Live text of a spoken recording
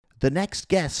The next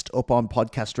guest up on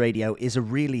podcast radio is a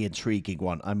really intriguing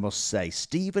one, I must say.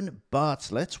 Stephen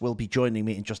Bartlett will be joining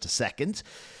me in just a second.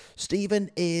 Stephen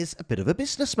is a bit of a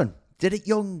businessman. Did it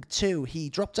young too. He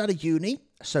dropped out of uni,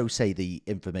 so say the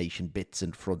information bits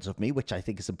in front of me, which I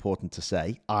think is important to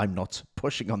say. I'm not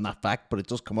pushing on that fact, but it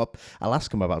does come up. I'll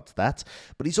ask him about that.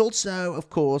 But he's also,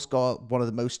 of course, got one of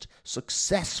the most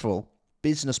successful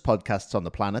business podcasts on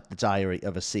the planet, The Diary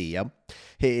of a CEO.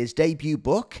 His debut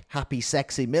book, Happy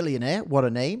Sexy Millionaire, what a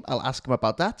name. I'll ask him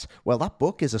about that. Well, that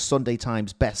book is a Sunday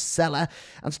Times bestseller,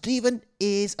 and Stephen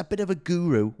is a bit of a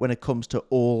guru when it comes to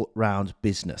all-round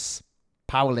business.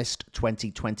 Powerlist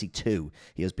 2022,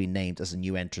 he has been named as a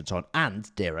new entrant on,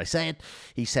 and, dare I say it,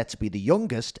 he's set to be the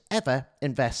youngest ever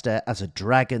investor as a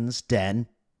Dragon's Den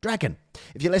dragon.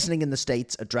 If you're listening in the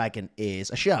States, a dragon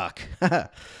is a shark.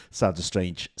 Sounds a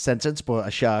strange sentence, but a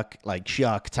shark like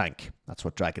Shark Tank. That's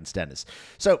what Dragon's Den is.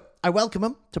 So I welcome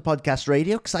him to Podcast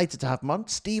Radio. Excited to have him on.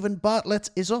 Stephen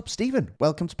Bartlett is up. Stephen,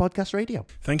 welcome to Podcast Radio.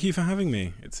 Thank you for having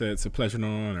me. It's a pleasure and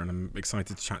an honour, and I'm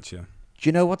excited to chat to you. Do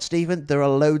you know what, Stephen? There are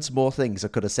loads more things I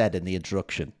could have said in the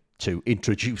introduction to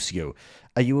introduce you.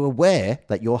 Are you aware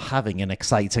that you're having an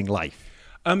exciting life?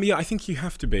 Yeah, I think you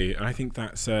have to be. I think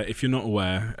that's if you're not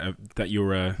aware that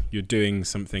you're doing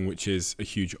something which is a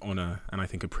huge honour and I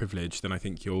think a privilege, then I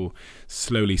think you'll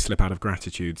slowly slip out of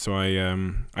gratitude. So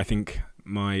I think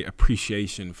my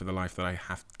appreciation for the life that I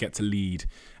get to lead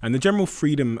and the general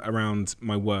freedom around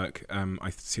my work,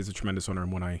 I see as a tremendous honour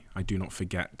and one I do not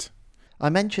forget. I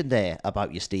mentioned there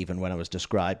about you, Stephen, when I was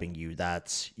describing you,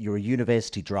 that you're a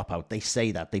university dropout. They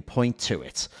say that, they point to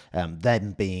it,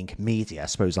 them being media. I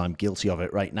suppose I'm guilty of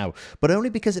it right now, but only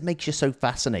because it makes you so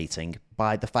fascinating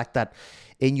by the fact that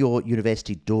in your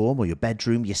university dorm or your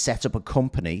bedroom, you set up a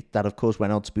company that, of course,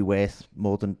 went on to be worth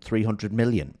more than 300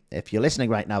 million. If you're listening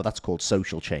right now, that's called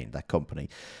Social Chain, that company.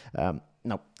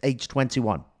 Now, age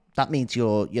 21, that means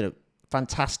you're,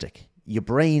 fantastic. Your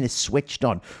brain is switched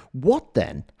on. What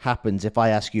then happens if I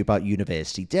ask you about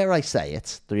university? Dare I say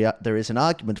it? There is an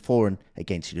argument for and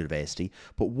against university,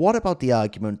 but what about the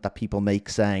argument that people make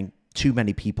saying too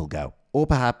many people go? Or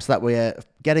perhaps that we're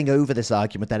getting over this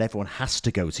argument that everyone has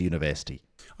to go to university?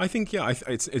 I think,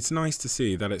 it's nice to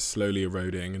see that it's slowly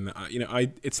eroding. And,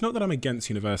 it's not that I'm against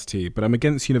university, but I'm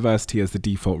against university as the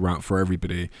default route for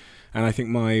everybody. And I think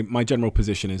my general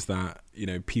position is that,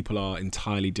 people are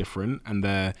entirely different and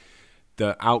the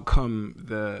outcome,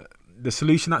 the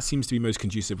solution that seems to be most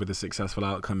conducive with a successful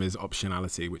outcome is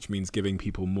optionality, which means giving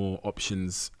people more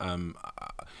options,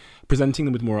 presenting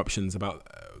them with more options about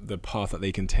the path that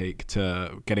they can take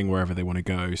to getting wherever they want to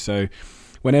go. So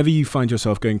whenever you find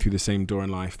yourself going through the same door in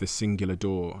life, the singular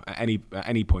door, at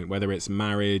any point, whether it's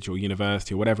marriage or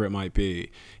university or whatever it might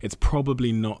be, it's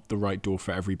probably not the right door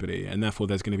for everybody. And therefore,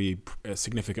 there's going to be a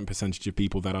significant percentage of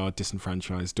people that are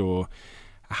disenfranchised or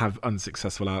have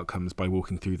unsuccessful outcomes by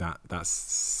walking through that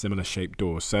similar shaped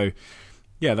door. So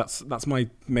yeah, that's my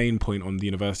main point on the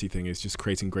university thing, is just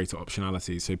creating greater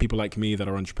optionality. So people like me that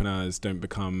are entrepreneurs don't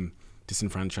become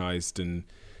disenfranchised and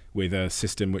with a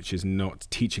system which is not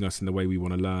teaching us in the way we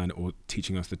want to learn or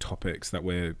teaching us the topics that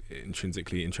we're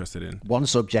intrinsically interested in. One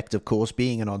subject, of course,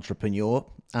 being an entrepreneur,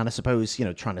 and I suppose,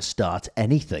 trying to start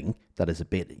anything that is a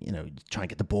bit, trying to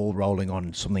get the ball rolling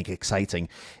on something exciting,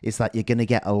 is that you're going to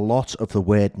get a lot of the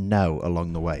word no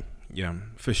along the way. Yeah,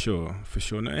 for sure.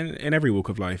 In every walk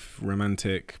of life,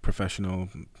 romantic, professional,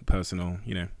 personal,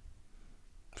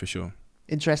 for sure.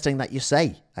 Interesting that you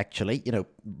say, actually,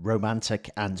 romantic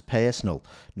and personal,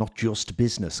 not just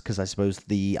business, because I suppose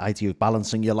the idea of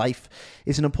balancing your life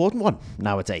is an important one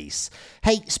nowadays.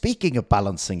 Hey, speaking of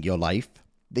balancing your life,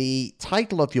 the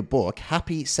title of your book,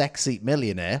 Happy Sexy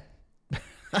Millionaire,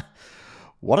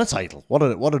 what a title. What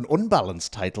an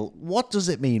unbalanced title. What does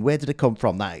it mean? Where did it come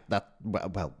from?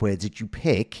 Where did you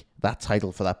pick that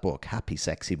title for that book, Happy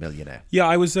Sexy Millionaire? Yeah,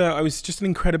 I was just an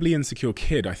incredibly insecure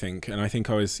kid, I think. And I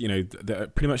think I was,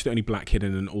 pretty much the only black kid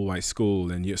in an all-white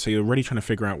school. And so you're already trying to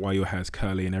figure out why your hair's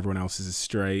curly and everyone else's is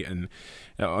straight. And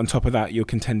on top of that, you're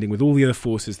contending with all the other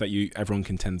forces that everyone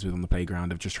contends with on the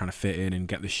playground of just trying to fit in and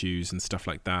get the shoes and stuff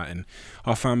like that. And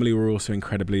our family were also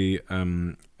incredibly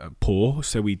poor,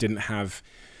 so we didn't have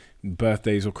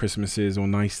birthdays or Christmases or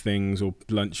nice things or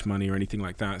lunch money or anything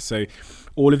like that. So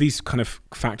all of these kind of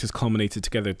factors culminated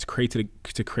together to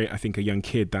create, I think, a young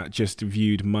kid that just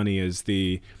viewed money as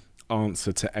the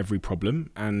answer to every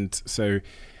problem. And so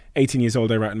 18 years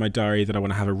old, I write in my diary that I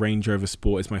want to have a Range Rover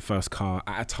Sport as my first car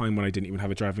at a time when I didn't even have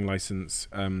a driving license.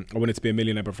 I wanted to be a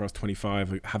millionaire before I was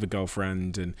 25, have a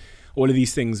girlfriend, and all of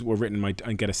these things were written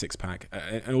and get a six pack.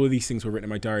 And all of these things were written in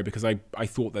my diary because I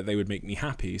thought that they would make me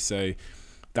happy. So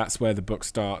that's where the book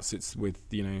starts. It's with,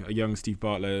 a young Steve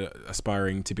Bartlett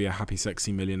aspiring to be a happy,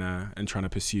 sexy millionaire and trying to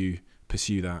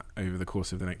pursue that over the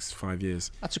course of the next 5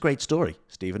 years. That's a great story,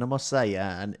 Stephen, I must say,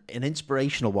 and an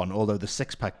inspirational one, although the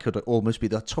six-pack could almost be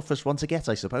the toughest one to get,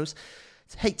 I suppose.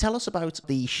 Hey, tell us about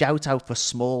the Shout Out for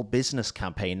Small Business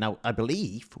campaign. Now, I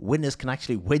believe winners can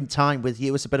actually win time with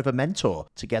you as a bit of a mentor,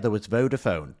 together with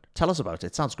Vodafone. Tell us about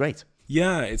it. Sounds great.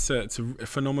 Yeah, it's a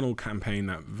phenomenal campaign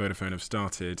that Vodafone have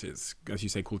started. It's, as you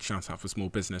say, called Shout Out for Small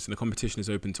Business, and the competition is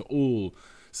open to all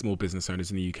small business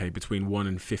owners in the UK between 1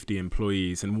 and 50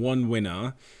 employees, and one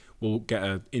winner will get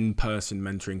an in-person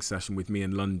mentoring session with me in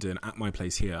London at my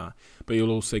place here, but you'll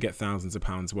also get thousands of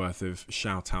pounds worth of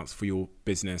shout-outs for your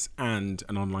business and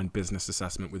an online business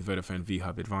assessment with Vodafone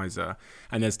VHub Advisor.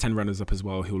 And there's 10 runners-up as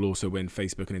well who will also win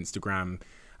Facebook and Instagram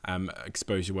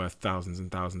exposure worth thousands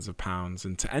and thousands of pounds.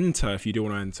 And to enter, if you do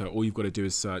want to enter, all you've got to do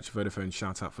is search Vodafone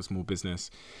Shout Out for Small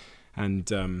Business.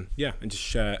 And and just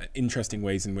share interesting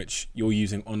ways in which you're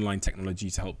using online technology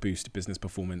to help boost business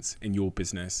performance in your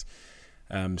business.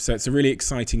 So it's a really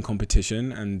exciting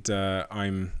competition, and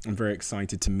I'm very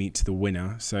excited to meet the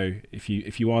winner. So if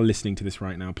you are listening to this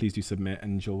right now, please do submit,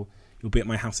 and you'll be at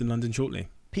my house in London shortly.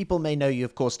 People may know you,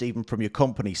 of course, Stephen, from your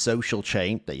company Social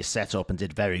Chain that you set up and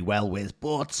did very well with.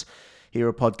 But here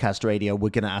at Podcast Radio, we're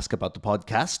going to ask about the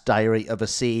podcast Diary of a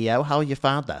CEO. How you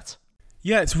found that?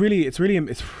 Yeah, it's really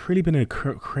been a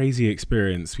crazy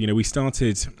experience. We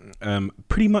started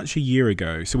pretty much a year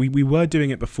ago. So we were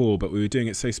doing it before, but we were doing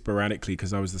it so sporadically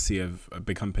because I was the CEO of a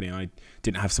big company and I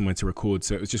didn't have somewhere to record.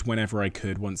 So it was just whenever I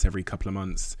could, once every couple of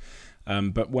months.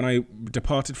 But when I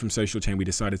departed from Social Chain, we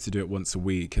decided to do it once a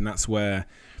week. And that's where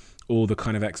all the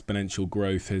kind of exponential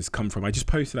growth has come from. I just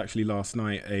posted actually last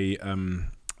night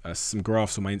some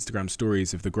graphs on my Instagram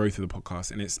stories of the growth of the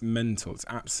podcast, and it's mental. It's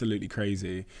absolutely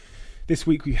crazy. This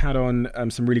week we had on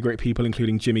some really great people,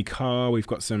 including Jimmy Carr. We've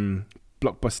got some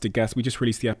blockbuster guests. We just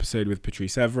released the episode with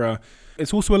Patrice Evra.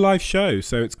 It's also a live show,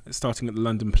 so it's starting at the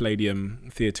London Palladium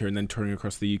Theatre and then touring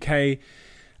across the UK.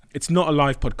 It's not a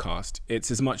live podcast.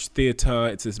 It's as much theatre,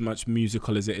 it's as much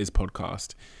musical as it is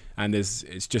podcast. And it's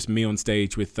just me on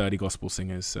stage with 30 gospel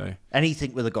singers. So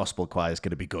anything with a gospel choir is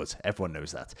going to be good. Everyone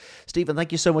knows that. Stephen,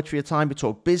 thank you so much for your time. We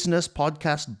talk business,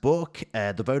 podcast, book,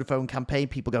 the Vodafone campaign.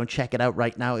 People go and check it out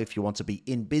right now if you want to be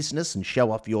in business and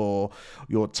show off your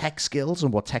tech skills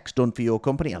and what tech's done for your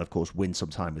company. And of course, win some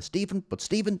time with Stephen. But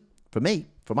Stephen, for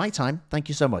my time, thank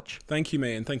you so much. Thank you,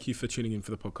 mate. And thank you for tuning in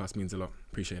for the podcast. It means a lot.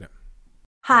 Appreciate it.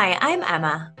 Hi, I'm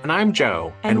Emma. And I'm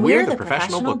Joe. And we're the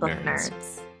Professional Book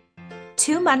Nerds.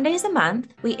 2 Mondays a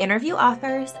month, we interview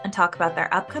authors and talk about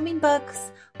their upcoming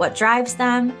books, what drives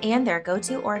them, and their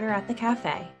go-to order at the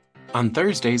cafe. On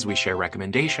Thursdays, we share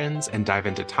recommendations and dive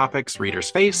into topics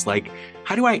readers face, like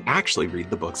how do I actually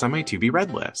read the books on my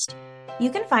to-be-read list?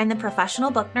 You can find the Professional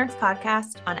Book Nerds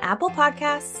podcast on Apple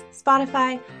Podcasts,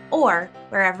 Spotify, or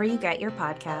wherever you get your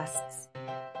podcasts.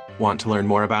 Want to learn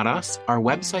more about us? Our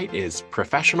website is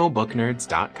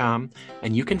professionalbooknerds.com,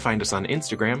 and you can find us on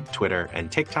Instagram, Twitter,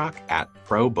 and TikTok at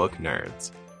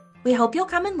ProBookNerds. We hope you'll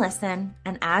come and listen,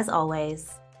 and as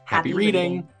always, Happy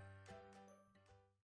reading.